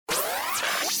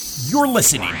You're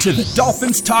listening to the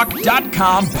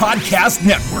DolphinsTalk.com podcast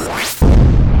network.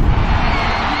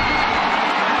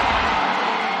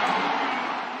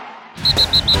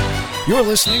 You're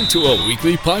listening to a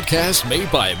weekly podcast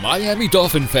made by Miami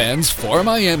Dolphin fans for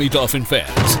Miami Dolphin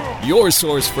fans. Your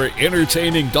source for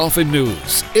entertaining Dolphin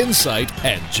news, insight,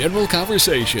 and general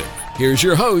conversation. Here's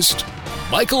your host,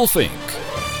 Michael Fink.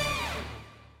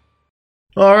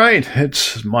 All right,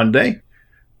 it's Monday,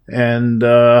 and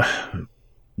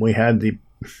we had the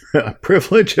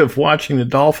privilege of watching the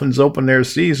Dolphins open their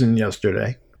season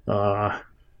yesterday.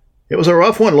 It was a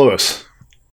rough one, Lewis.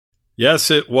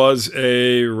 Yes, it was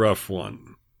a rough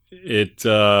one. It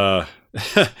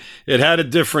it had a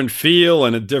different feel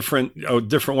and a different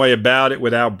way about it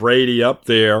without Brady up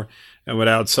there and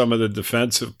without some of the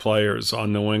defensive players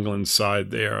on New England's side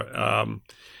there.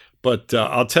 But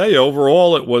I'll tell you,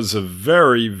 overall, it was a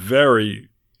very, very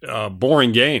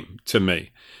boring game to me.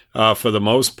 For the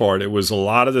most part, it was a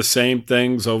lot of the same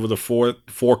things over the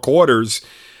four quarters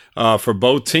for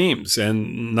both teams,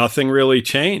 and nothing really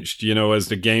changed. As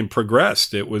the game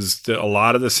progressed, it was a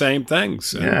lot of the same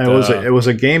things. Yeah, it was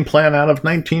a game plan out of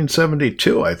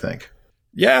 1972, I think.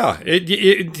 Yeah,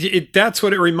 that's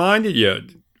what it reminded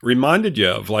you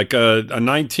of, like a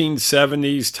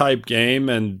 1970s type game,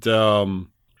 and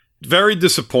very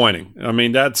disappointing. I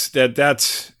mean, that's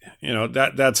the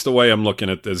way I'm looking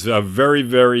at this. A very,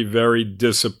 very, very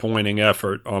disappointing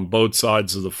effort on both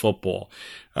sides of the football.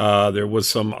 There was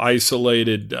some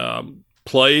isolated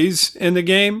plays in the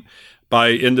game by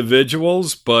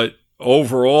individuals, but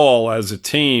overall, as a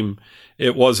team,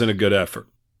 it wasn't a good effort.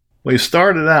 We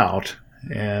started out,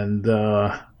 and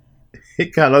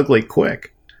it got ugly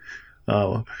quick.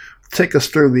 Take us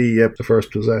through the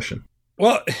first possession.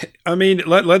 Well, I mean,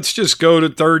 let's just go to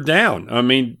third down. I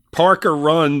mean, Parker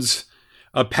runs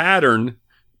a pattern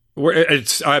where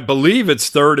I believe it's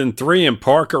 3rd and 3, and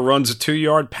Parker runs a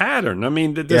 2-yard pattern. I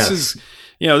mean, this is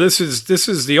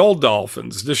the old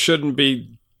Dolphins. This shouldn't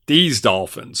be these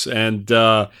Dolphins. And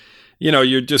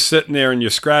you're just sitting there and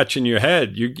you're scratching your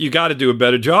head. You got to do a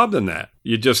better job than that.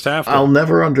 You just have to. I'll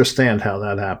never understand how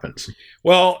that happens.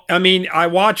 Well, I mean, I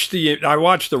watched the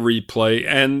replay,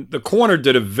 and the corner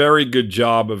did a very good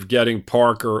job of getting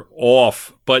Parker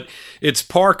off. But it's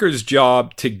Parker's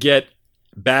job to get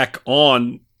back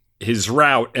on his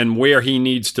route and where he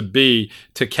needs to be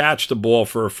to catch the ball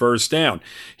for a first down.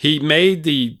 He made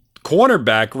the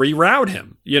cornerback reroute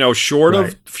him, short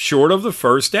of the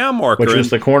first down marker, which is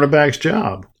the cornerback's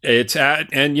job.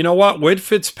 And you know what, with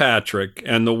Fitzpatrick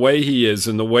and the way he is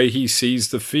and the way he sees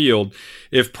the field,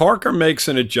 if Parker makes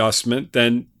an adjustment,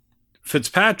 then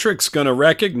Fitzpatrick's going to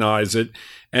recognize it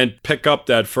and pick up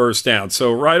that first down.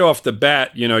 So right off the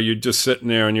bat, you're just sitting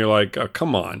there and you're like, oh,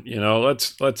 come on,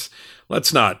 let's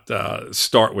not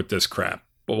start with this crap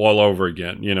all over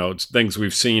again. It's things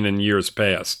we've seen in years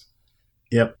past.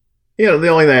 Yep. The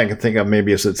only thing I can think of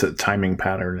maybe is it's a timing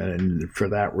pattern, and for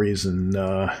that reason,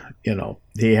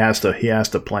 he has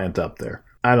to plant up there.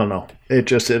 I don't know.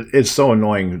 It's so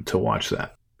annoying to watch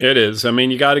that. It is. I mean,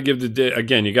 you got to give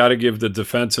the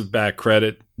defensive back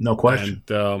credit. No question.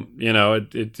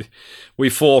 And we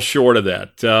fall short of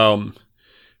that.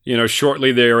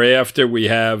 Shortly thereafter, we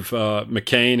have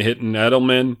McCain hitting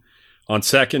Edelman on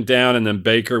second down, and then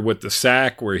Baker with the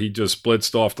sack where he just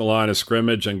blitzed off the line of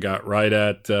scrimmage and got right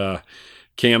at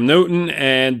Cam Newton,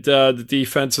 and the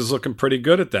defense is looking pretty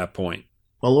good at that point.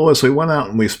 Well, Lewis, we went out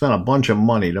and we spent a bunch of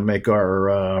money to make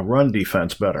our run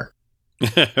defense better.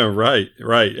 Right.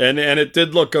 And it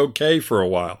did look okay for a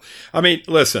while. I mean,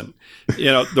 listen,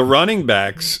 the running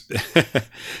backs,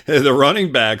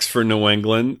 for New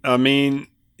England, I mean,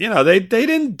 they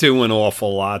didn't do an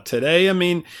awful lot today. I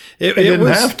mean, they didn't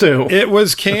have to. It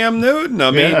was Cam Newton. I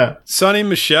mean, yeah. Sonny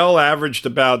Michel averaged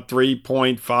about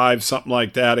 3.5, something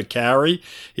like that, a carry.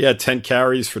 He had 10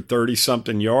 carries for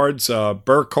 30-something yards.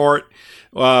 Burkhardt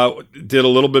did a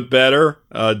little bit better.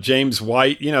 James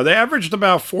White, they averaged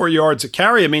about 4 yards a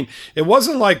carry. I mean, it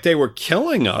wasn't like they were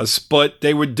killing us, but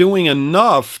they were doing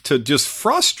enough to just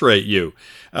frustrate you.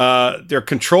 They're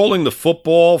controlling the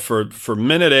football for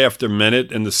minute after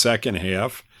minute in the second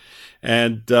half.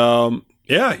 And,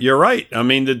 you're right. I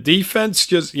mean, the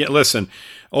defense listen,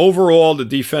 overall, the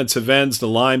defensive ends, the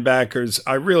linebackers,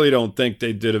 I really don't think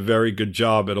they did a very good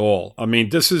job at all. I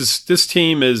mean, this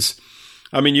team is,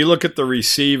 you look at the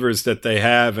receivers that they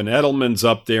have, and Edelman's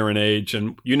up there in age,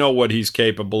 and you know what he's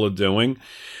capable of doing.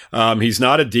 He's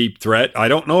not a deep threat. I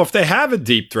don't know if they have a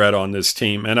deep threat on this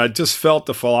team. And I just felt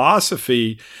the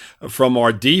philosophy from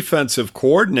our defensive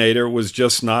coordinator was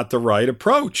just not the right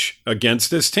approach against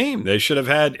this team. They should have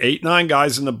had 8-9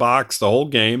 guys in the box the whole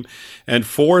game and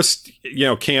forced,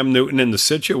 Cam Newton into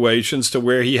situations to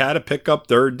where he had to pick up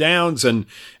third downs and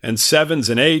 7s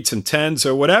and 8s and 10s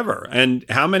or whatever. And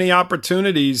how many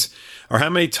opportunities or how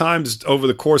many times over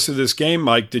the course of this game,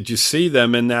 Mike, did you see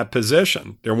them in that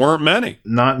position? There weren't many.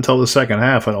 Not until the second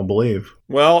half, I don't believe.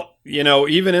 Well,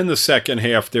 even in the second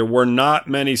half, there were not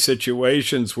many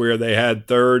situations where they had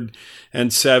 3rd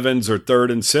and 7s or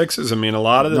 3rd and 6s. I mean, a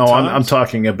lot of the times. No, I'm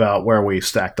talking about where we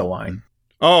stacked the line.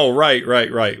 Oh,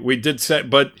 right. We did set,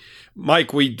 but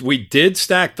Mike, we did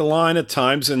stack the line at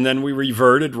times, and then we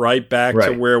reverted right back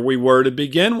to where we were to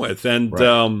begin with. And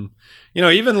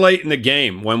even late in the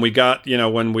game when we got,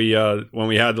 when we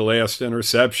had the last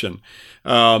interception,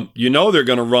 they're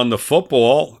going to run the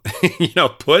football,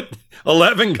 put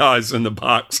 11 guys in the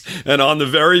box. And on the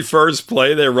very first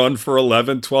play, they run for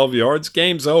 11, 12 yards.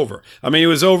 Game's over. I mean, it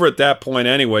was over at that point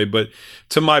anyway. But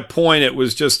to my point, it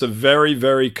was just a very,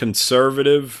 very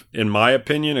conservative, in my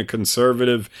opinion, a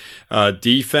conservative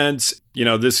defense.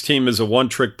 This team is a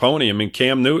one-trick pony. I mean,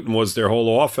 Cam Newton was their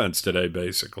whole offense today,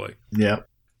 basically. Yeah.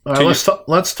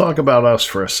 Let's talk about us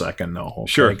for a second, though.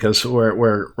 Okay? Sure. Because we're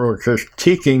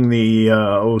critiquing the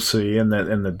OC and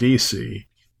the DC.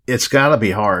 It's got to be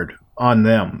hard on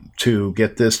them to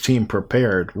get this team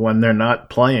prepared when they're not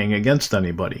playing against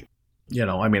anybody.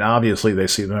 Obviously they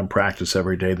see them in practice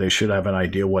every day. They should have an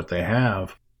idea what they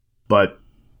have. But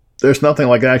there's nothing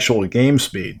like actual game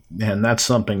speed, and that's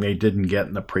something they didn't get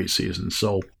in the preseason.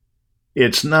 So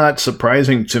it's not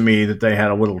surprising to me that they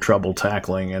had a little trouble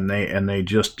tackling, and they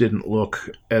just didn't look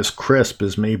as crisp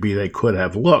as maybe they could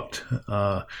have looked,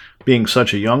 being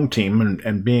such a young team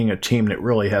and being a team that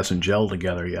really hasn't gelled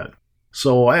together yet.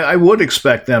 So I would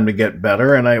expect them to get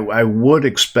better, and I would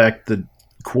expect the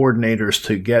coordinators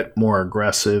to get more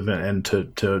aggressive and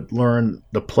to learn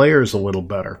the players a little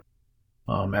better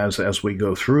as we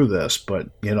go through this.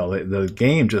 But, the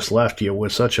game just left you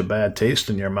with such a bad taste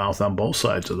in your mouth on both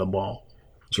sides of the ball.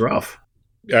 It's rough.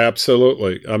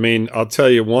 Absolutely. I mean, I'll tell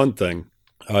you one thing.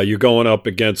 You're going up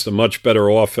against a much better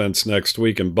offense next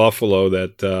week in Buffalo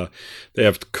that they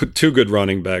have 2 good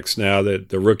running backs now. That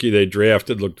the rookie they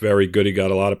drafted looked very good. He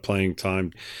got a lot of playing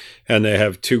time. And they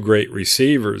have 2 great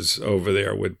receivers over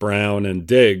there with Brown and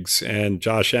Diggs. And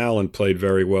Josh Allen played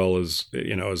very well as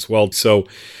well. So,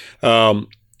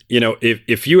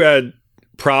 if you had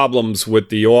problems with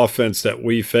the offense that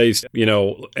we faced,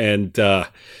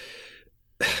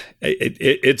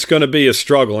 it's going to be a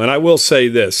struggle. And I will say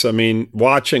this, I mean,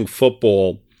 watching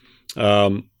football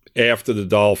after the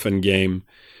Dolphin game,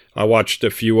 I watched a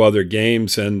few other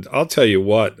games, and I'll tell you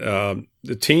what,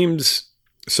 the teams,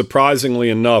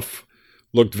 surprisingly enough,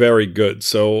 looked very good.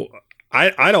 So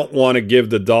I don't want to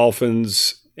give the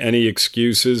Dolphins any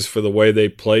excuses for the way they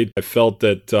played. I felt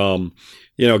that,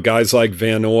 guys like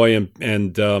Van Noy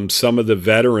and some of the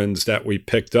veterans that we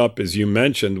picked up, as you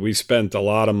mentioned, we spent a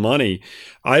lot of money.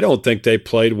 I don't think they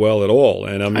played well at all.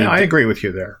 And I mean, I agree with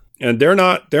you there. And they're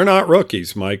not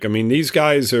rookies, Mike. I mean, these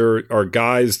guys are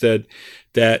guys that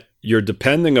you're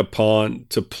depending upon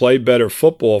to play better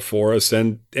football for us,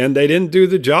 and they didn't do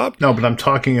the job. No, but I'm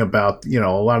talking about, a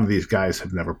lot of these guys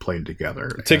have never played together.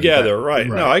 Right.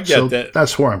 No, I get that.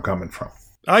 That's where I'm coming from.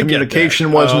 I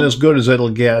Communication wasn't as good as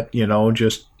it'll get,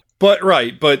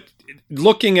 But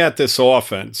looking at this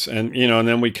offense, and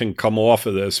then we can come off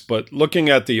of this, but looking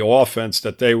at the offense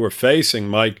that they were facing,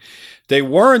 Mike, they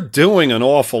weren't doing an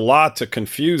awful lot to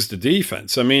confuse the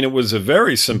defense. I mean, it was a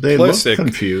very simplistic. They looked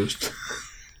confused.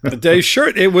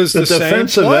 It was the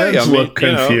defensive same ends looked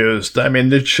confused. I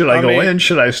mean, should I go in?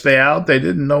 Should I stay out? They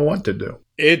didn't know what to do.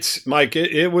 It's Mike.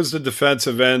 It was the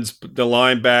defensive ends, the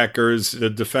linebackers, the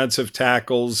defensive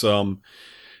tackles.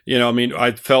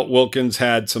 I felt Wilkins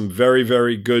had some very,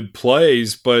 very good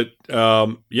plays, but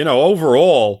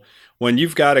overall, when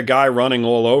you've got a guy running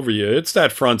all over you, it's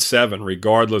that front seven,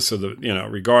 regardless of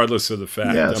the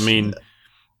fact. Yes. I mean,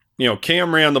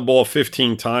 Cam ran the ball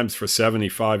 15 times for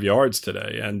 75 yards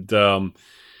today, and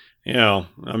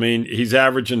he's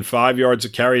averaging 5 yards a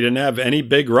carry. He didn't have any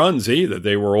big runs either.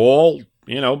 They were all,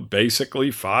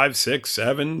 basically 5, 6,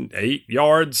 7, 8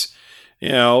 yards.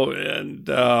 And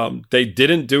they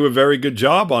didn't do a very good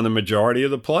job on the majority of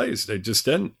the plays. They just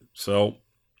didn't. So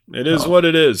it is what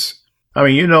it is. I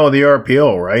mean, the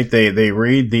RPO, right? They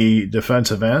read the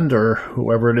defensive end or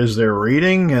whoever it is they're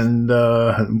reading, and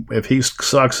if he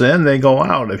sucks in, they go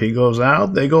out. If he goes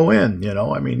out, they go in.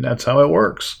 I mean, that's how it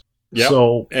works. Yep.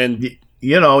 So, and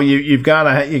you've got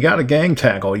to gang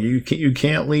tackle. You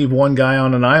can't leave one guy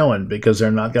on an island because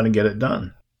they're not going to get it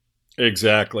done.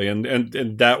 Exactly.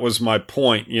 And that was my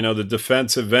point. The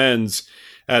defensive ends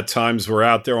at times were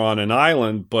out there on an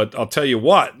island, but I'll tell you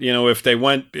what,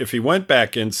 if he went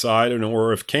back inside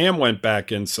or if Cam went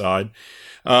back inside,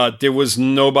 there was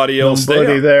nobody else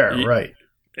there. Right.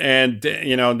 And,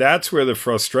 that's where the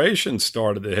frustration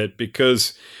started to hit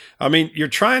because, I mean, you're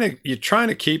trying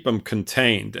to keep them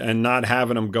contained and not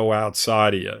having them go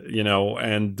outside of you,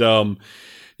 and,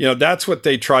 that's what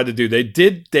they tried to do.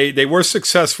 They were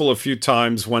successful a few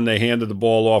times when they handed the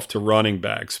ball off to running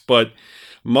backs, but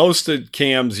most of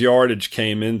Cam's yardage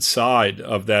came inside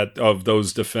of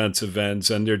those defensive ends,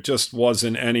 and there just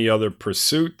wasn't any other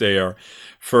pursuit there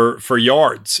for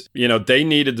yards. They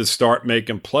needed to start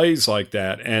making plays like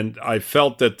that, and I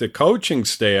felt that the coaching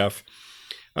staff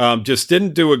just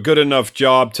didn't do a good enough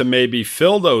job to maybe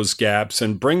fill those gaps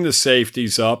and bring the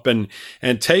safeties up and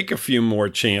take a few more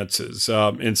chances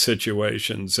in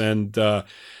situations. And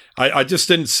I just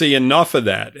didn't see enough of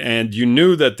that. And you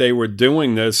knew that they were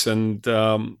doing this. And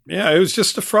it was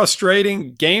just a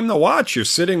frustrating game to watch. You're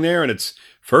sitting there and it's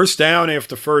first down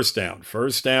after first down,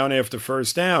 first down after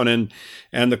first down.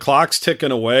 And the clock's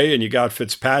ticking away and you got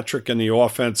Fitzpatrick and the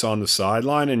offense on the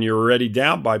sideline and you're already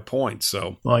down by points.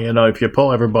 So, well, if you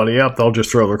pull everybody up, they'll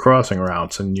just throw the crossing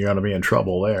routes and you're going to be in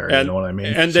trouble there. You know what I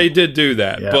mean? And they did do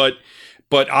that. Yeah.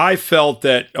 But I felt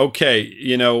that, okay,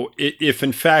 if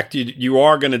in fact you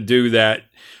are going to do that,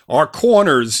 our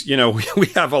corners, we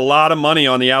have a lot of money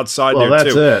on the outside there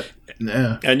too. That's it.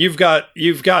 Yeah. And you've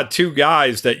got two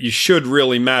guys that you should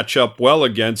really match up well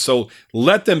against, so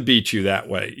let them beat you that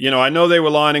way. I know they were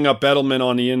lining up Edelman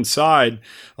on the inside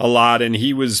a lot, and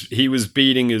he was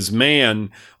beating his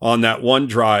man on that one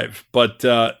drive, but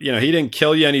he didn't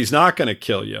kill you, and he's not going to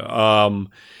kill you.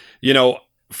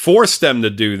 Force them to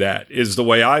do that is the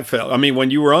way I felt. I mean,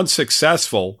 when you were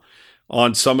unsuccessful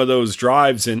on some of those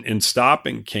drives in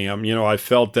stopping Cam, I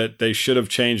felt that they should have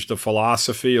changed the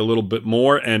philosophy a little bit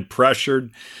more and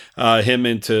pressured him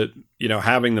into,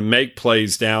 having to make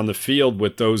plays down the field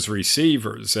with those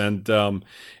receivers. And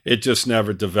it just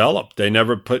never developed. They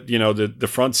never put, the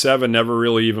front seven never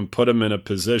really even put him in a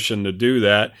position to do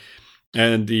that.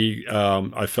 And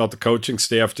I felt the coaching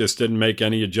staff just didn't make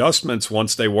any adjustments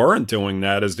once they weren't doing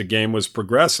that as the game was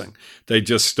progressing. They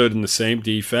just stood in the same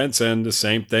defense and the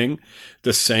same thing,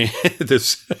 the same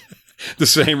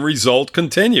result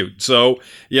continued. So,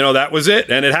 that was it.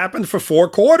 And it happened for 4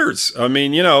 quarters. I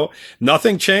mean,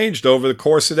 nothing changed over the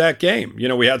course of that game.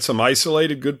 We had some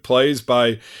isolated good plays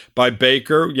by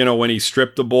Baker, when he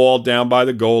stripped the ball down by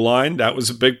the goal line. That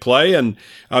was a big play. And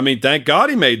I mean, thank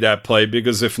God he made that play,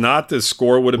 because if not, the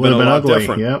score would have been a lot ugly.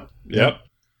 Different. Yep.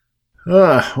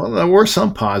 Well, there were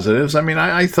some positives. I mean,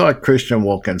 I thought Christian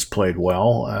Wilkins played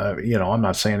well. I'm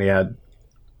not saying he had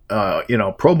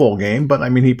Pro Bowl game, but I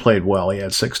mean, he played well. He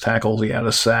had 6 tackles. He had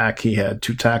a sack. He had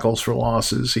 2 tackles for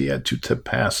losses. He had 2 tip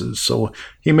passes. So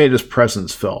he made his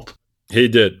presence felt. He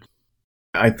did.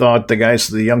 I thought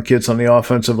the young kids on the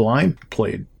offensive line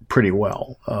played pretty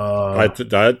well.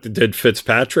 Did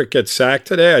Fitzpatrick get sacked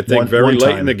today? I think very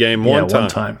late in the game. One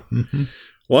time. Mm-hmm.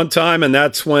 One time, and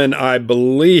that's when I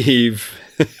believe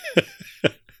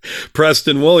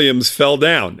Preston Williams fell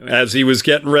down as he was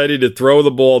getting ready to throw the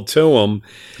ball to him.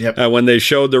 Yep. When they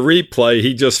showed the replay,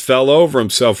 he just fell over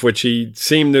himself, which he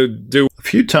seemed to do a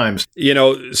few times.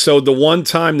 So the one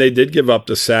time they did give up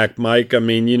the sack, Mike, I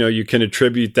mean, you can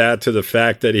attribute that to the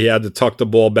fact that he had to tuck the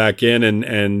ball back in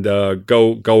and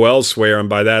go elsewhere. And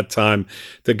by that time,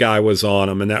 the guy was on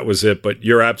him, and that was it. But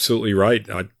you're absolutely right.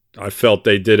 I felt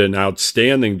they did an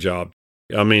outstanding job.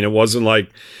 I mean, it wasn't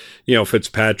like,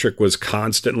 Fitzpatrick was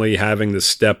constantly having to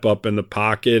step up in the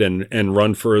pocket and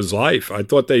run for his life. I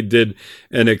thought they did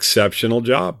an exceptional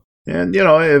job. And,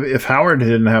 if Howard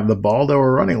didn't have the ball, there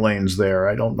were running lanes there.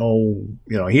 I don't know.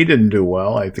 He didn't do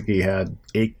well. I think he had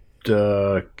 8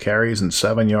 carries and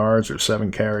 7 yards, or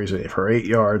 7 carries for 8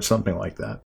 yards, something like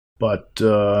that. But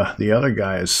the other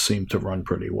guys seemed to run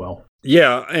pretty well.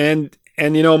 Yeah. And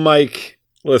Mike,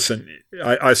 listen,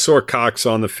 I saw Cox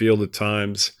on the field at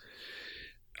times.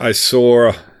 I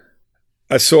saw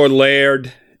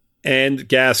Laird and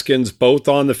Gaskins both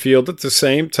on the field at the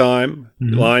same time,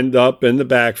 lined up in the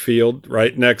backfield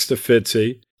right next to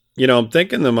Fitzy. I'm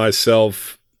thinking to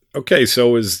myself, okay,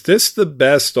 so is this the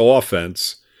best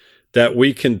offense that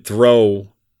we can throw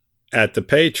at the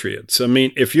Patriots? I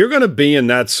mean, if you're going to be in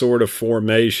that sort of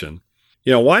formation,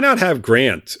 why not have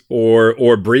Grant or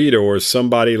Breida or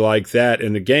somebody like that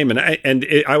in the game? And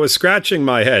I was scratching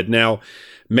my head. Now,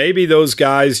 maybe those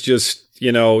guys just,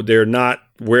 they're not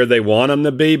where they want them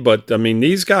to be. But, I mean,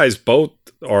 these guys both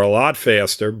are a lot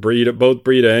faster, both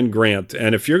Breida and Grant.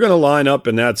 And if you're going to line up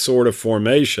in that sort of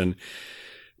formation,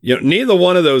 neither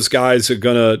one of those guys are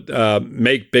going to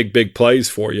make big plays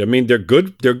for you. I mean, they're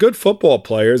good football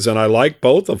players, and I like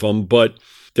both of them, but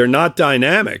they're not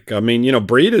dynamic. I mean,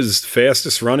 Breida's the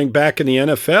fastest running back in the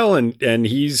NFL, and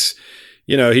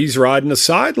he's riding the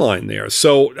sideline there.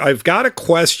 So I've got to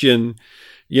question,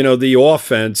 the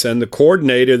offense and the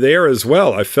coordinator there as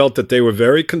well. I felt that they were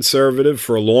very conservative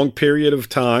for a long period of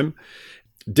time.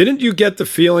 Didn't you get the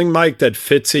feeling, Mike, that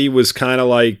Fitzy was kind of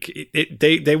like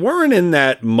they weren't in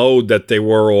that mode that they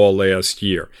were all last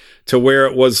year, to where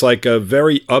it was like a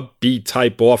very upbeat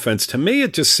type offense? To me,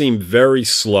 it just seemed very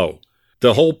slow.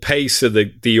 The whole pace of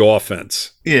the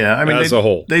offense. Yeah, I mean, as a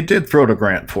whole, they did throw to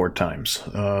Grant 4 times.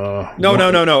 No.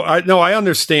 I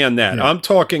understand that. Yeah. I'm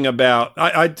talking about.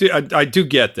 I do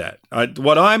get that.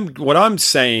 What I'm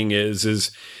saying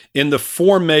is in the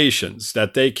formations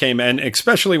that they came, and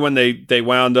especially when they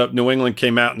wound up, New England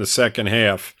came out in the second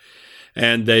half,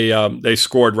 and they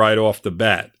scored right off the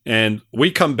bat, and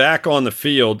we come back on the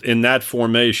field in that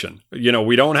formation.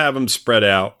 We don't have them spread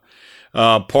out.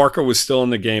 Parker was still in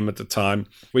the game at the time.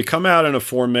 We come out in a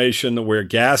formation where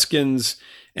Gaskins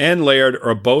and Laird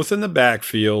are both in the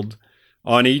backfield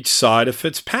on each side of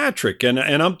Fitzpatrick. And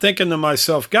I'm thinking to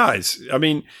myself, guys, I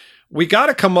mean, we got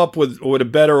to come up with a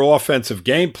better offensive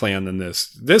game plan than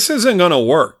this. This isn't going to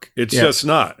work. It's just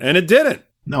not. And it didn't.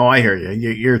 No, I hear you.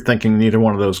 You're thinking neither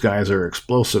one of those guys are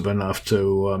explosive enough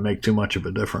to make too much of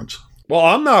a difference. Well,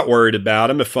 I'm not worried about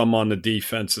him if I'm on the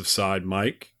defensive side,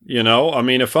 Mike. I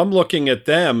mean, if I'm looking at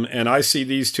them and I see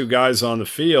these two guys on the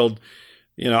field,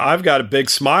 I've got a big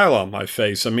smile on my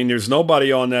face. I mean, there's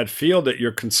nobody on that field that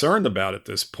you're concerned about at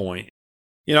this point.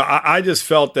 I just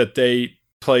felt that they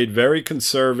played very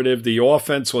conservative. The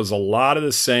offense was a lot of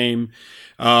the same.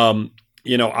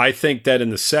 I think that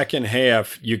in the second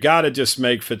half, you got to just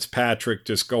make Fitzpatrick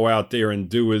just go out there and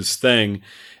do his thing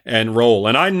and roll.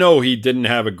 And I know he didn't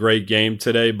have a great game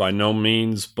today by no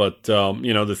means, but,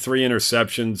 the 3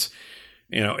 interceptions,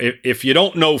 if you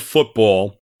don't know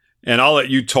football, and I'll let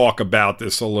you talk about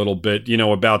this a little bit,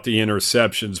 about the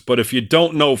interceptions, but if you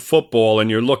don't know football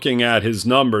and you're looking at his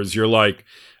numbers, you're like,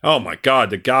 oh my God,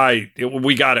 the guy,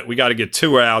 we got to get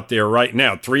 2 out there right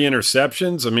now. 3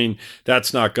 interceptions? I mean,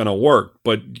 that's not going to work.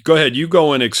 But go ahead, you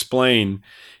go and explain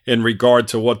in regard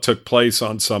to what took place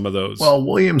on some of those. Well,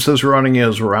 Williams is running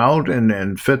his route,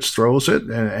 and Fitz throws it,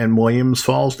 and Williams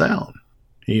falls down.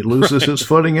 He loses his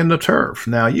footing in the turf.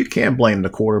 Now, you can't blame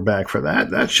the quarterback for that.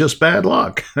 That's just bad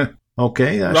luck.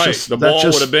 Okay? The ball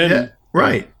would have been. Yeah,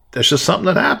 right. That's just something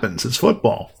that happens. It's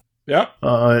football. Yeah.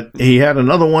 He had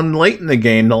another one late in the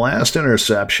game, the last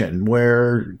interception,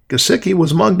 where Gesicki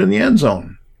was mugged in the end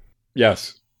zone.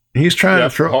 Yes. He's trying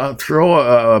to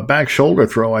throw a back shoulder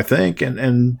throw, I think,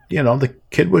 and the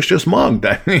kid was just mugged.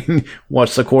 I mean,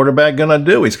 what's the quarterback going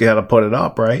to do? He's got to put it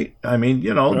up, right? I mean,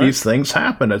 right. These things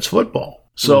happen. It's football.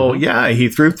 So, he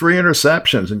threw 3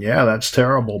 interceptions, and that's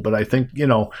terrible. But I think,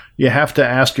 you have to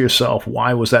ask yourself,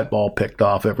 why was that ball picked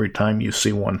off every time you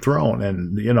see one thrown?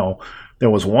 And, there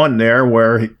was one there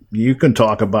where you can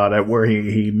talk about it, where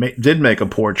he did make a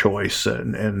poor choice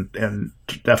and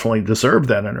definitely deserved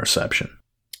that interception.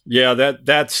 Yeah,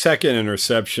 that second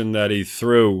interception that he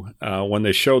threw, when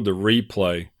they showed the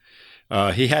replay,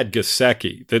 he had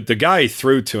Gesicki, the guy he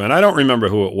threw to, and I don't remember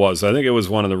who it was. I think it was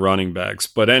one of the running backs.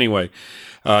 But anyway,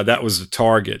 that was the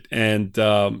target. And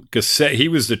he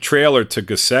was the trailer to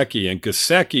Gesicki, and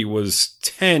Gesicki was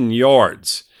 10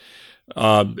 yards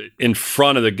in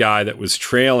front of the guy that was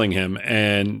trailing him,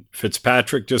 and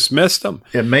Fitzpatrick just missed him.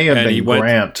 It may have been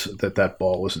Grant that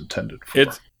ball was intended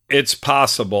for. It's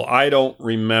possible. I don't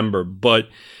remember, but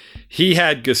he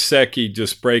had Gesicki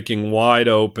just breaking wide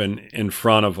open in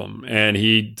front of him, and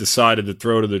he decided to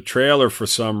throw to the trailer for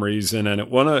some reason, and it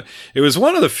was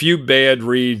one of the few bad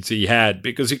reads he had,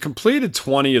 because he completed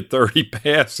 20 or 30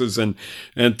 passes, and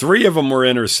 3 of them were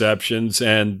interceptions,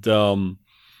 and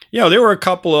there were a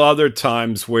couple of other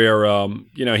times where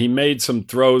he made some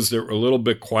throws that were a little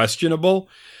bit questionable.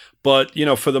 But,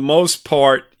 for the most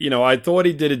part, I thought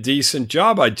he did a decent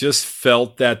job. I just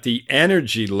felt that the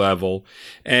energy level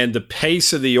and the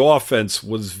pace of the offense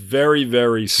was very,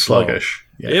 very slow. Sluggish.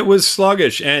 Yeah. It was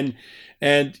sluggish. And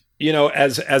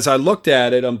as I looked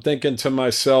at it, I'm thinking to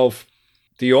myself,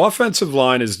 the offensive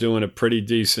line is doing a pretty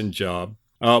decent job.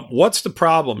 What's the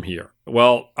problem here?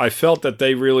 Well, I felt that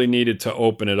they really needed to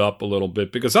open it up a little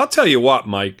bit, because I'll tell you what,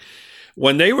 Mike,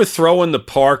 when they were throwing the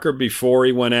Parker before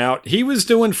he went out, he was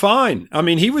doing fine. I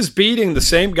mean, he was beating the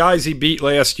same guys he beat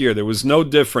last year. There was no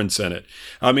difference in it.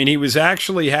 I mean, he was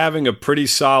actually having a pretty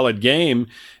solid game,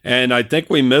 and I think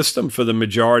we missed him for the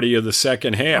majority of the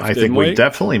second half. I think we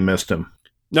definitely missed him.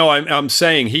 No, I'm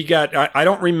saying he got – I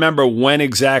don't remember when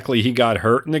exactly he got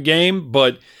hurt in the game,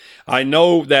 but I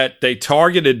know that they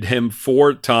targeted him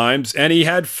 4 times, and he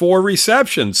had 4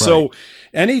 receptions. Right. So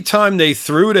anytime they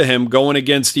threw to him going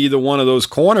against either one of those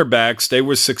cornerbacks, they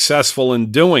were successful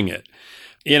in doing it.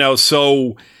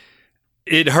 So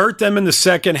it hurt them in the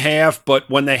second half, but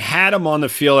when they had him on the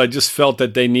field, I just felt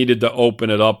that they needed to open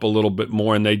it up a little bit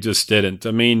more, and they just didn't.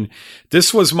 I mean,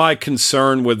 this was my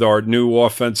concern with our new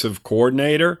offensive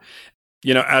coordinator.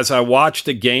 As I watch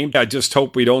the game, I just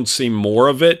hope we don't see more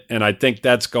of it, and I think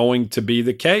that's going to be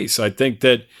the case. I think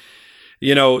that,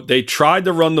 they tried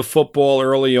to run the football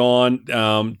early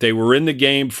on. They were in the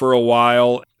game for a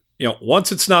while.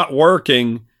 Once it's not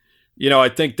working, I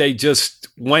think they just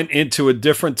went into a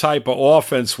different type of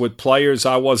offense with players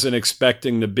I wasn't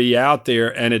expecting to be out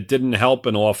there, and it didn't help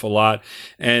an awful lot.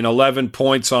 And 11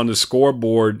 points on the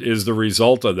scoreboard is the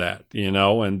result of that, and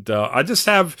I just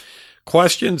have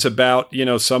questions about,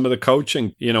 some of the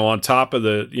coaching, on top of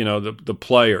the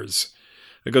players.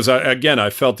 Because, I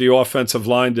felt the offensive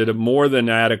line did a more than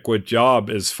adequate job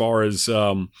as far as,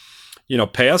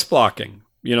 pass blocking.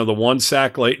 The 1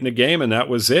 sack late in the game, and that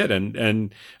was it.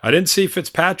 And I didn't see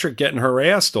Fitzpatrick getting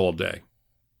harassed all day.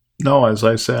 No, as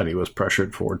I said, he was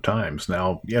pressured 4 times.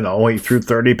 Now, he threw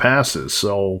 30 passes,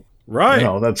 so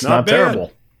right, that's not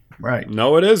terrible. Right.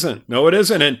 No, it isn't.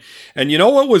 And you know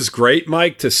what was great,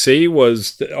 Mike, to see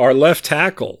was our left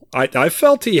tackle. I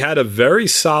felt he had a very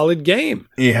solid game.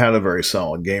 He had a very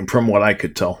solid game from what I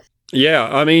could tell. Yeah,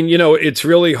 I mean, it's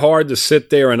really hard to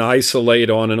sit there and isolate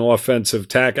on an offensive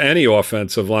tackle, any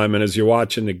offensive lineman as you're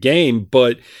watching the game.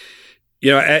 But,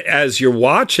 as you're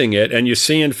watching it and you're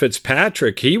seeing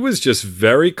Fitzpatrick, he was just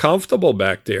very comfortable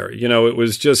back there. It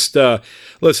was just,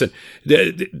 listen,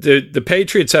 the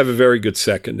Patriots have a very good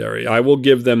secondary. I will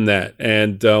give them that.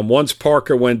 And once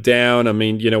Parker went down, I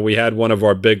mean, we had one of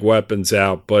our big weapons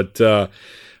out. But,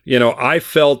 I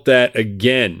felt that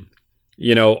again,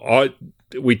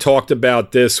 we talked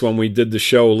about this when we did the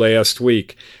show last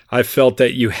week. I felt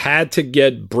that you had to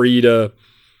get Breida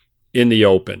in the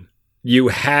open. You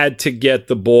had to get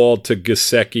the ball to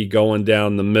Gesicki going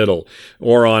down the middle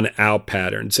or on out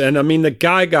patterns. And, I mean, the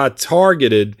guy got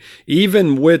targeted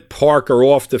even with Parker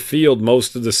off the field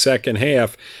most of the second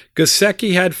half.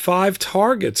 Gesicki had 5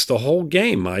 targets the whole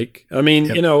game, Mike. I mean,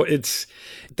 yep.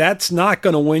 That's not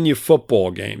going to win you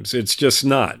football games. It's just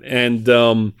not. And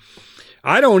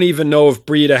I don't even know if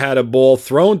Breida had a ball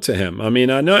thrown to him. I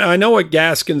mean, I know what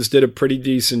Gaskins did a pretty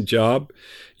decent job.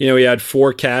 He had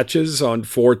 4 catches on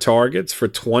 4 targets for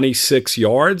 26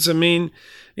 yards. I mean,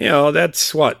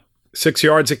 that's what, 6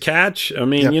 yards a catch? I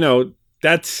mean, yep.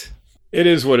 It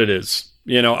is what it is.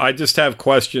 I just have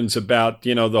questions about,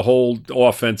 the whole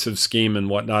offensive scheme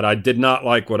and whatnot. I did not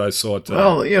like what I saw today.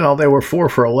 Well, they were 4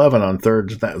 for 11 on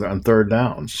third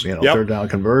downs, yep. Third down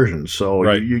conversions. So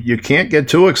right. you can't get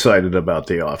too excited about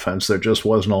the offense. There just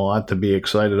wasn't a lot to be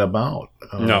excited about.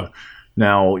 No.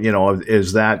 Now,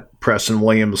 is that Preston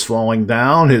Williams falling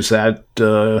down? Is that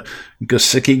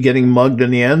Gesicki getting mugged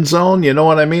in the end zone? You know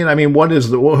what I mean? I mean,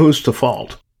 who's to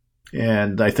fault?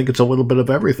 And I think it's a little bit of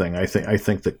everything. I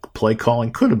think the play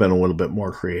calling could have been a little bit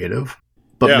more creative,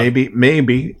 but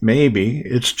maybe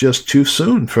it's just too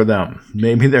soon for them.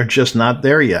 Maybe they're just not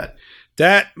there yet.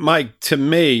 That, Mike, to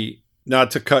me,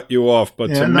 not to cut you off, but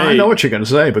to me, I know what you're going to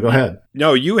say, but go ahead.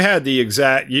 No, you had the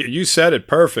exact. You said it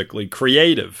perfectly.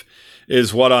 Creative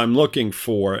is what I'm looking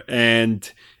for,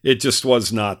 and it just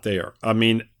was not there. I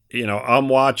mean, I'm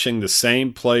watching the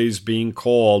same plays being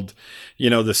called,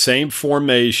 the same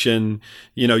formation.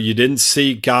 You didn't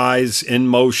see guys in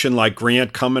motion like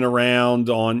Grant coming around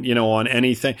on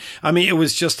anything. I mean, it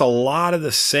was just a lot of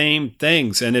the same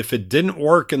things. And if it didn't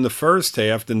work in the first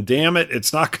half, then damn it,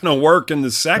 it's not going to work in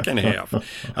the second half.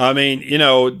 I mean,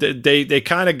 they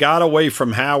kind of got away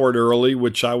from Howard early,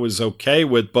 which I was okay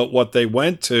with. But what they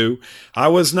went to, I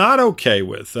was not okay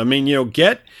with. I mean,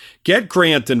 get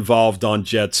Grant involved on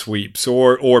jet sweeps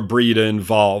or Breida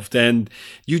involved. And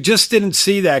you just didn't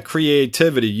see that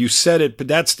creativity. You said it, but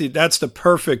that's the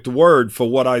perfect word for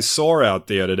what I saw out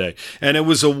there today. And it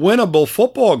was a winnable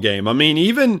football game. I mean,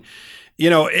 even,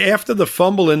 after the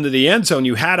fumble into the end zone,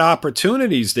 you had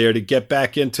opportunities there to get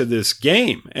back into this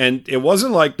game. And it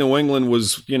wasn't like New England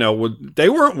was, they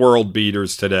weren't world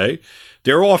beaters today.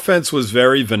 Their offense was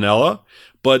very vanilla.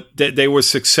 But they were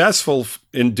successful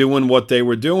in doing what they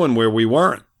were doing where we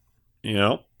weren't,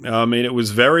 I mean, it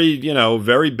was very,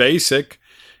 very basic.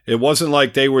 It wasn't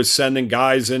like they were sending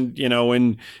guys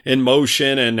in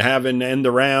motion and having end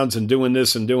arounds and doing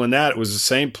this and doing that. It was the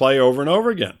same play over and over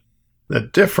again. The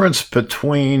difference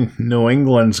between New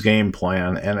England's game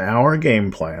plan and our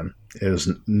game plan is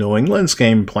New England's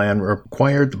game plan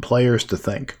required the players to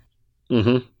think.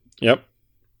 Mm-hmm. Yep.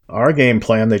 Our game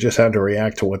plan, they just had to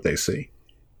react to what they see.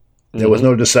 There was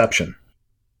no deception.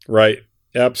 Right.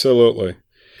 Absolutely.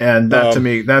 And that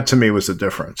to me was the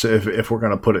difference, if we're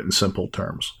going to put it in simple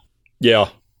terms. Yeah,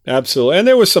 absolutely. And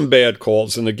there were some bad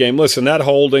calls in the game. Listen, that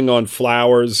holding on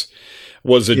Flowers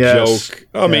was a joke.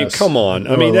 I mean, come on.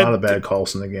 There were a lot of bad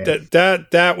calls in the game.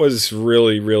 That was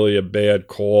really, really a bad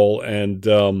call. And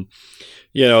the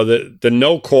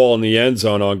no call in the end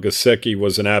zone on Gesicki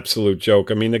was an absolute joke.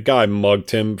 I mean, the guy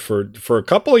mugged him for a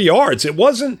couple of yards. It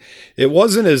wasn't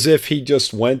as if he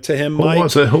just went to him,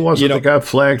 Mike. Who was it that got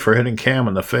flagged for hitting Cam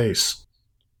in the face?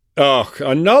 Oh,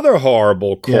 another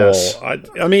horrible call. Yes.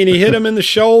 I mean, he hit him in the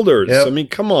shoulders. Yep. I mean,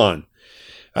 come on.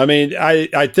 I mean,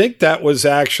 I think that was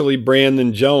actually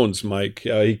Brandon Jones, Mike.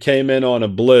 He came in on a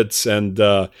blitz and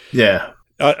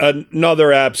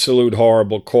another absolute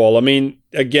horrible call. I mean,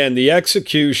 again, the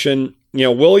execution,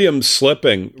 Williams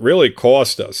slipping really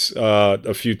cost us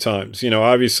a few times.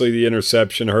 Obviously the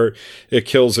interception hurt. It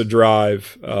kills a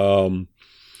drive. There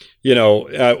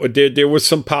were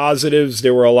some positives.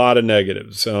 There were a lot of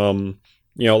negatives.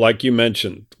 Like you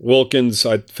mentioned, Wilkins,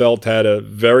 I felt, had a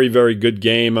very, very good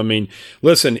game. I mean,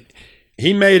 listen,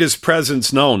 he made his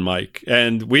presence known, Mike,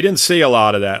 and we didn't see a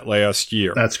lot of that last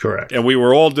year. That's correct. And we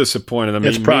were all disappointed. I mean,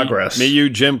 it's progress. Me, you,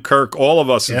 Jim Kirk, all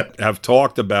of us have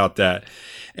talked about that.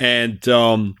 And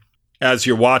as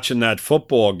you're watching that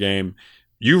football game,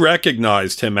 you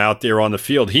recognized him out there on the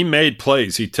field. He made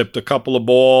plays. He tipped a couple of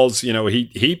balls.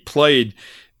 He played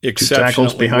exceptionally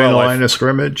tackles behind the line of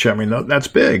scrimmage. I mean, that's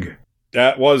big.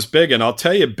 That was big. And I'll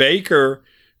tell you, Baker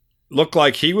looked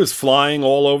like he was flying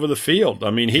all over the field.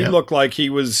 I mean, he looked like he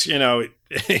was,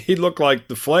 he looked like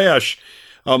the Flash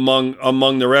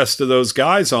among the rest of those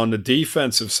guys on the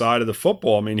defensive side of the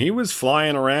football. I mean, he was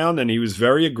flying around and he was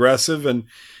very aggressive,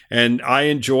 and I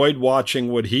enjoyed watching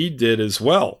what he did as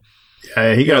well.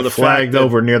 Yeah, he got flagged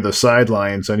over near the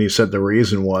sidelines, and he said the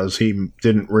reason was he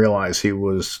didn't realize he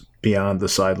was beyond the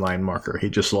sideline marker. He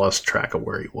just lost track of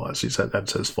where he was. He said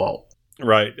that's his fault.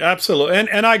 Right, absolutely.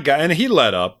 And he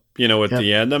let up, at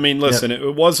the end. I mean, listen,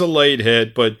 it was a late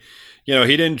hit, but he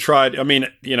didn't try. I mean,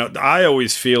 I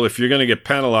always feel if you're going to get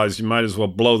penalized, you might as well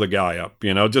blow the guy up,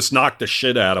 just knock the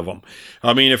shit out of him.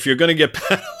 I mean, if you're going to get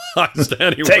penalized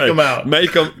anyway, take him out.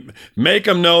 Make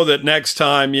him know that next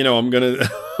time, I'm going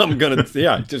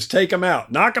to just take him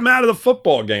out. Knock him out of the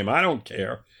football game. I don't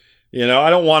care. I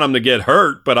don't want him to get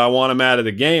hurt, but I want him out of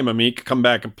the game. I mean, he could come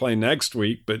back and play next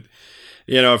week, but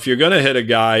if you're going to hit a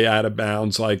guy out of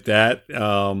bounds like that,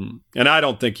 and I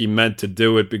don't think he meant to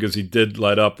do it because he did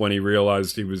let up when he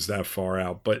realized he was that far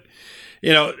out. But,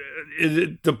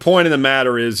 the point of the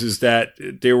matter is that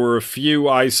there were a few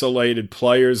isolated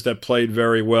players that played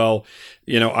very well.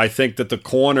 I think that the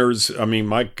corners, I mean,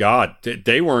 my God,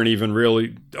 they weren't even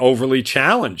really overly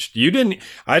challenged.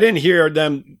 I didn't hear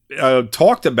them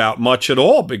talked about much at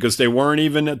all because they weren't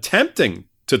even attempting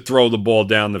to throw the ball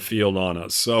down the field on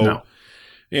us. So. No.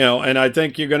 And I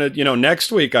think you're going to, next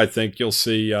week, I think you'll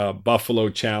see Buffalo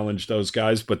challenge those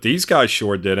guys, but these guys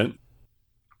sure didn't.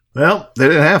 Well, they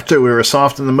didn't have to. We were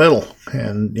soft in the middle,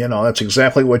 and, that's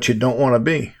exactly what you don't want to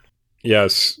be.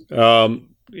 Yes.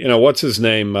 What's his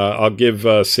name? I'll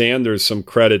give Sanders some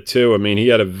credit, too. I mean, he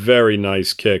had a very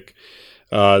nice kick.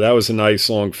 That was a nice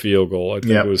long field goal. I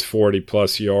think it was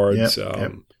 40-plus yards.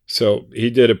 So he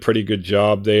did a pretty good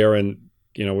job there, and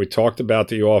we talked about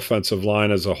the offensive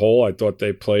line as a whole. I thought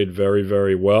they played very,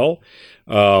 very well.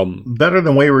 Better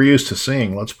than we were used to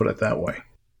seeing, let's put it that way.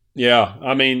 Yeah.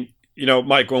 I mean,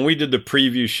 Mike, when we did the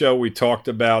preview show, we talked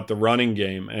about the running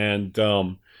game. And,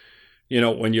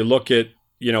 when you look at,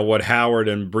 what Howard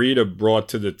and Breida brought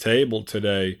to the table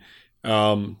today,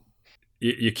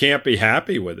 you can't be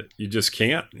happy with it. You just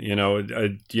can't.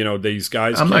 These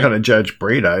guys I'm not going to judge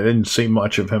Breida. I didn't see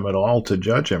much of him at all to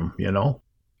judge him,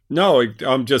 No,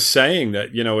 I'm just saying that,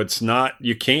 it's not,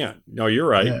 you can't. No, you're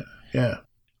right. Yeah.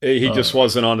 He just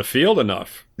wasn't on the field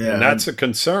enough. Yeah. And that's a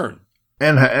concern.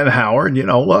 And Howard,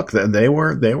 look, they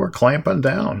were clamping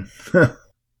down.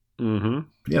 Mm-hmm.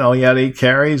 He had 8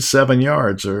 carries, 7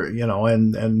 yards, or,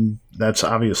 and that's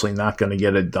obviously not going to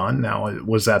get it done. Now,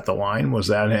 was that the line? Was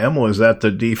that him? Was that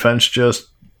the defense just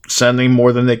sending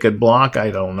more than they could block? I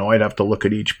don't know. I'd have to look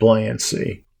at each play and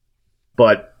see.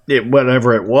 But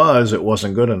whatever it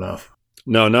wasn't good enough.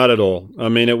 No, not at all. I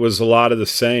mean, it was a lot of the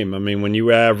same. I mean, when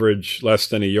you average less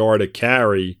than a yard a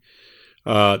carry,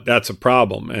 that's a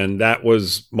problem. And that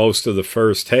was most of the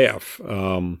first half.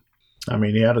 I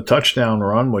mean, he had a touchdown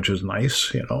run, which is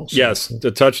nice, you know. So. Yes, the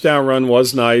touchdown run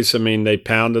was nice. I mean, they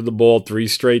pounded the ball 3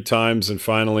 straight times, and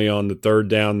finally on the third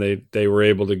down, they were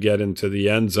able to get into the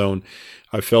end zone.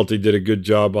 I felt he did a good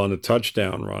job on the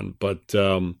touchdown run, but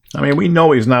I mean, we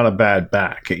know he's not a bad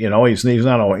back. You know, he's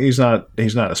not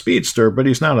a speedster, but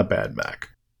he's not a bad back.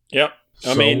 Yep.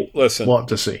 I mean, listen, we'll have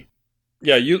to see.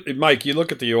 Yeah, Mike, you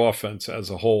look at the offense as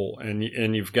a whole,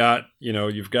 and you've got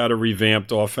a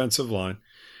revamped offensive line.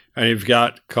 And you've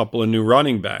got a couple of new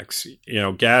running backs. You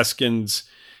know, Gaskins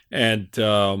and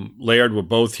Laird were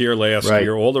both here last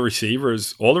year. All the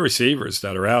receivers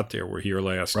that are out there were here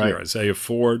last year. Isaiah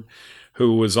Ford,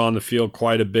 who was on the field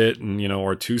quite a bit, and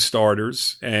our 2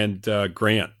 starters, and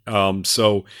Grant.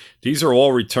 So these are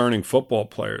all returning football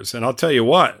players. And I'll tell you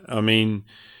what, I mean,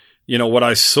 what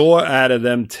I saw out of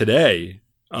them today,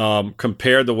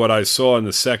 compared to what I saw in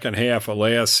the second half of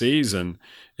last season,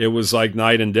 it was like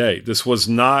night and day. This was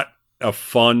not a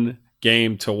fun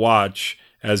game to watch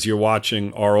as you're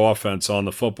watching our offense on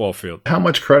the football field. How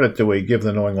much credit do we give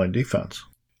the New England defense?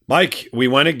 Mike, we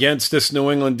went against this New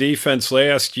England defense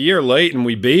last year late, and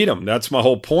we beat them. That's my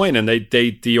whole point. And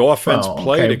the offense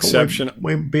played exceptional.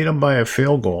 We beat them by a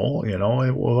field goal.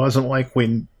 It wasn't like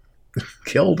we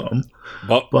killed them.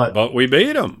 But we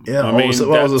beat them. Yeah, what was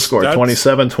the score?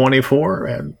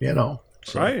 27-24? And,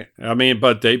 So. Right. I mean,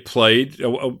 but they played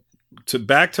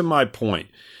back to my point,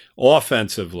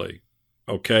 offensively,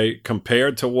 okay,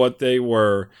 compared to what they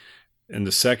were in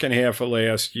the second half of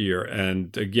last year.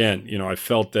 And again, I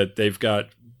felt that they've got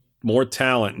more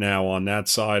talent now on that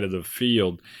side of the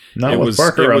field. Not with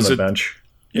Parker on the bench.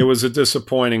 It was a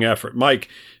disappointing effort. Mike,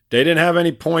 they didn't have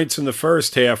any points in the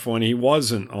first half when he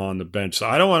wasn't on the bench. So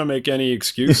I don't want to make any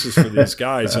excuses for these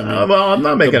guys. I mean, well, I'm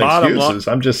not making excuses.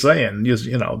 I'm just saying,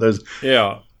 there's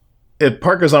if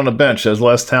Parker's on the bench, there's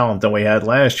less talent than we had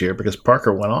last year because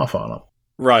Parker went off on him.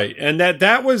 Right, and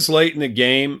that was late in the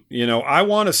game. I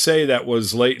want to say that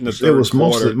was late in the third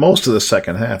quarter. It was most of the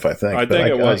second half, I think. I think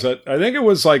it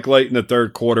was like late in the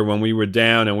third quarter when we were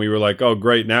down and we were like, oh,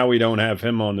 great, now we don't have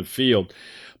him on the field.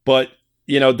 But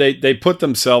they put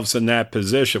themselves in that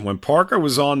position. When Parker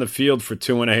was on the field for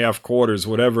 2.5 quarters,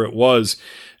 whatever it was,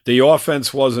 the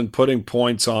offense wasn't putting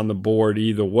points on the board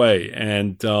either way.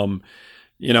 And,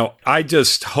 I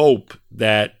just hope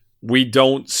that we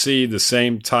don't see the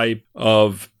same type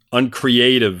of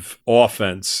uncreative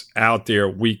offense out there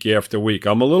week after week.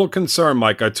 I'm a little concerned,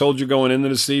 Mike. I told you going into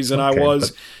the season I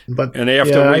was. But and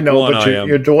after week one, I am.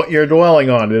 You're dwelling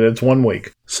on it. It's 1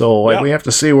 week. So we have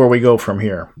to see where we go from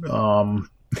here.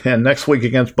 And next week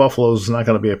against Buffalo is not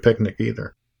going to be a picnic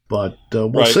either. But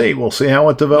we'll see. We'll see how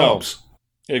it develops.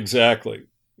 No, exactly.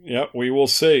 Yeah, we will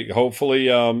see. Hopefully,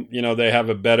 they have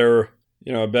a better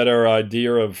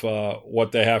idea of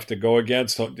what they have to go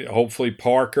against. Hopefully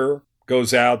Parker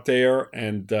goes out there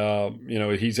and,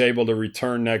 he's able to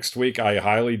return next week. I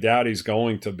highly doubt he's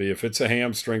going to be. If it's a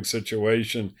hamstring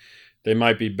situation, they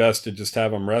might be best to just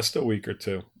have him rest a week or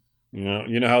two.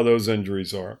 You know how those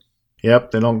injuries are.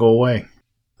 Yep, they don't go away.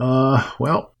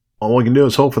 Well, all we can do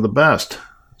is hope for the best.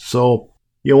 So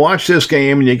you watch this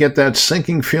game and you get that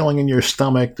sinking feeling in your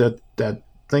stomach that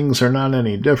things are not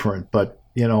any different. But,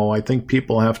 I think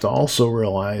people have to also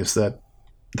realize that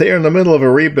they are in the middle of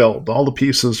a rebuild. All the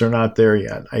pieces are not there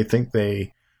yet. I think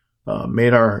they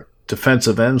made our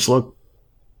defensive ends look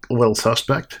a little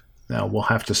suspect. Now, we'll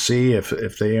have to see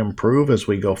if they improve as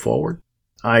we go forward.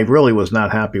 I really was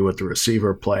not happy with the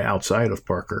receiver play outside of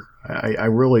Parker. I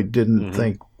really didn't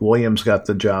think Williams got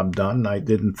the job done. I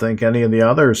didn't think any of the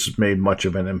others made much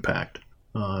of an impact.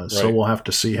 So we'll have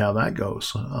to see how that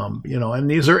goes. And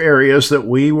these are areas that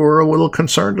we were a little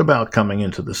concerned about coming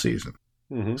into the season.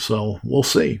 Mm-hmm. So we'll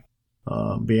see.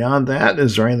 Beyond that,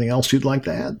 is there anything else you'd like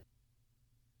to add?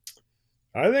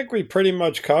 I think we pretty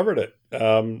much covered it.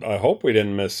 I hope we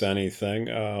didn't miss anything.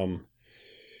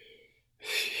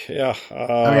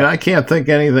 I can't think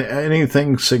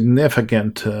anything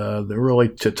significant really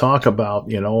to talk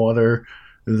about, other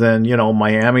than,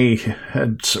 Miami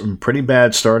had some pretty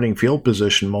bad starting field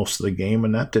position most of the game,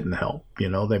 and that didn't help.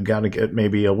 They've got to get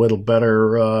maybe a little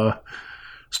better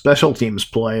special teams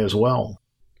play as well.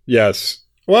 Yes.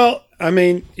 Well,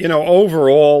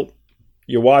 overall,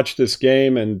 you watch this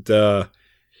game and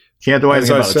can't do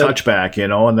anything about a touchback,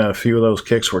 and a few of those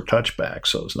kicks were touchbacks,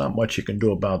 so there's not much you can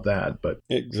do about that. But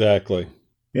exactly,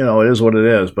 it is what it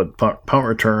is. But punt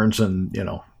returns, and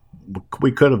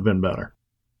we could have been better.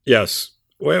 Yes.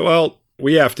 Well,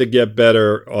 We have to get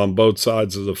better on both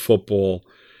sides of the football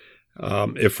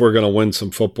if we're going to win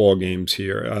some football games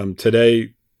here.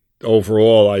 Today,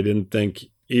 overall, I didn't think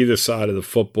either side of the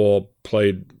football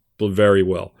played very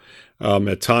well.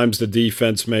 At times, the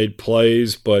defense made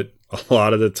plays, but a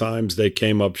lot of the times they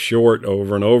came up short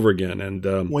over and over again.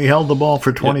 And we held the ball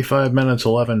for 25 minutes,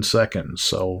 11 seconds.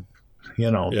 So,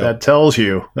 that tells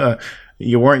you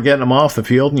you weren't getting them off the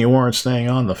field and you weren't staying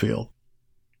on the field.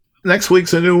 Next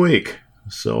week's a new week.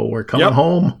 So we're coming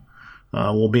home.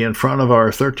 We'll be in front of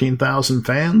our 13,000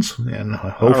 fans, and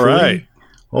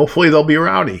hopefully they'll be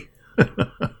rowdy.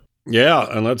 Yeah,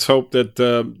 and let's hope that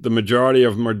the majority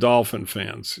of them are Dolphin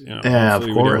fans. Yeah, of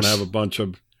course. We don't have a bunch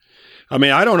of. I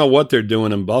mean, I don't know what they're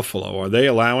doing in Buffalo. Are they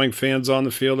allowing fans on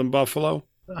the field in Buffalo?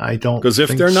 I don't. Because if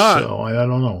they're not, I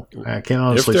don't know. I can't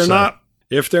honestly say.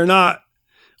 If they're not,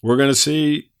 we're going to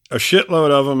see a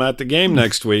shitload of them at the game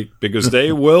next week because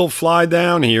they will fly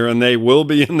down here and they will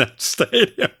be in that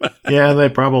stadium. Yeah, they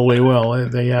probably will.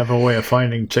 They have a way of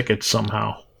finding tickets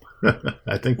somehow.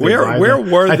 I think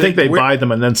they buy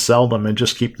them and then sell them and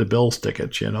just keep the Bills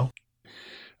tickets,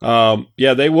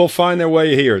 Yeah, they will find their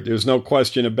way here. There's no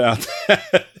question about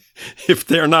that. If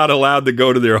they're not allowed to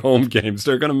go to their home games,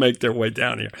 they're going to make their way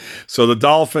down here. So the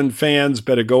Dolphin fans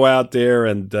better go out there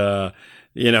and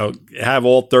have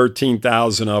all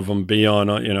 13,000 of them be on,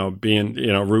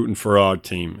 rooting for our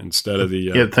team instead of the.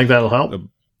 You think that'll help?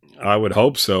 I would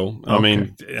hope so. Okay. I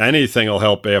mean, anything will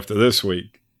help after this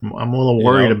week. I'm a little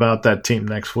worried about that team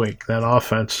next week. That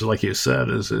offense, like you said,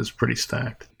 is pretty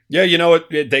stacked. Yeah,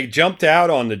 they jumped out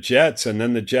on the Jets, and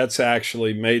then the Jets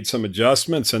actually made some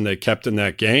adjustments, and they kept in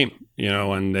that game.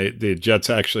 And the Jets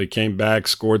actually came back,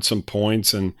 scored some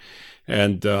points, and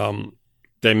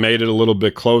they made it a little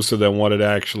bit closer than what it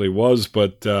actually was.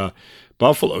 But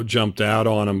Buffalo jumped out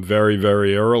on them very,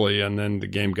 very early, and then the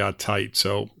game got tight.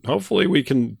 So hopefully we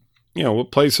can, we'll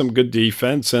play some good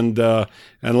defense and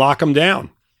lock them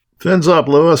down. Fins up,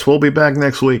 Lewis. We'll be back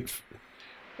next week.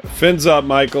 Fins up,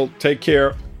 Michael. Take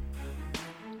care.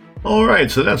 All right,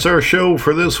 so that's our show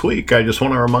for this week. I just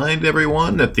want to remind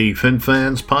everyone that the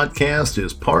FinFans podcast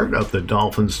is part of the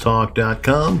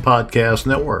DolphinsTalk.com podcast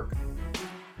network.